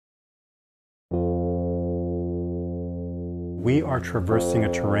We are traversing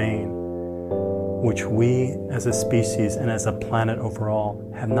a terrain which we as a species and as a planet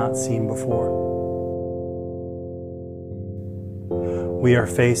overall have not seen before. We are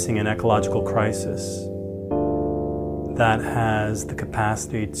facing an ecological crisis that has the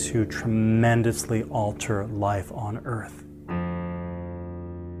capacity to tremendously alter life on Earth.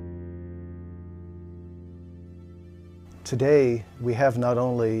 Today, we have not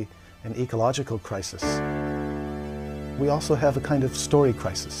only an ecological crisis, we also have a kind of story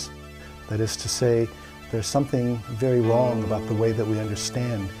crisis. That is to say, there's something very wrong about the way that we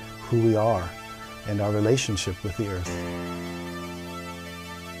understand who we are and our relationship with the Earth.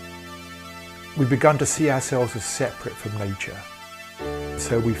 We've begun to see ourselves as separate from nature.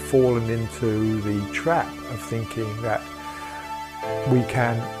 So we've fallen into the trap of thinking that we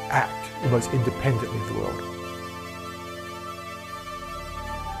can act almost independently of the world.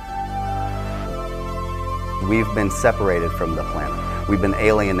 We've been separated from the planet. We've been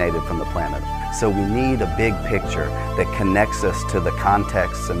alienated from the planet. So we need a big picture that connects us to the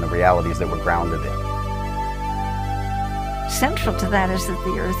contexts and the realities that we're grounded in. Central to that is that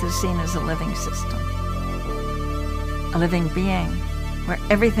the Earth is seen as a living system, a living being, where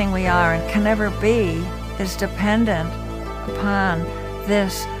everything we are and can ever be is dependent upon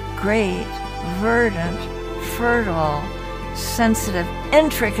this great, verdant, fertile, sensitive,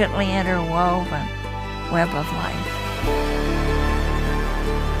 intricately interwoven web of life.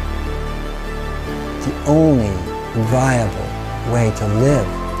 The only viable way to live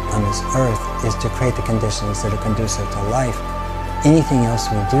on this earth is to create the conditions that are conducive to life. Anything else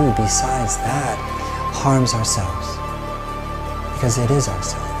we do besides that harms ourselves, because it is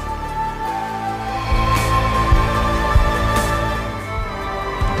ourselves.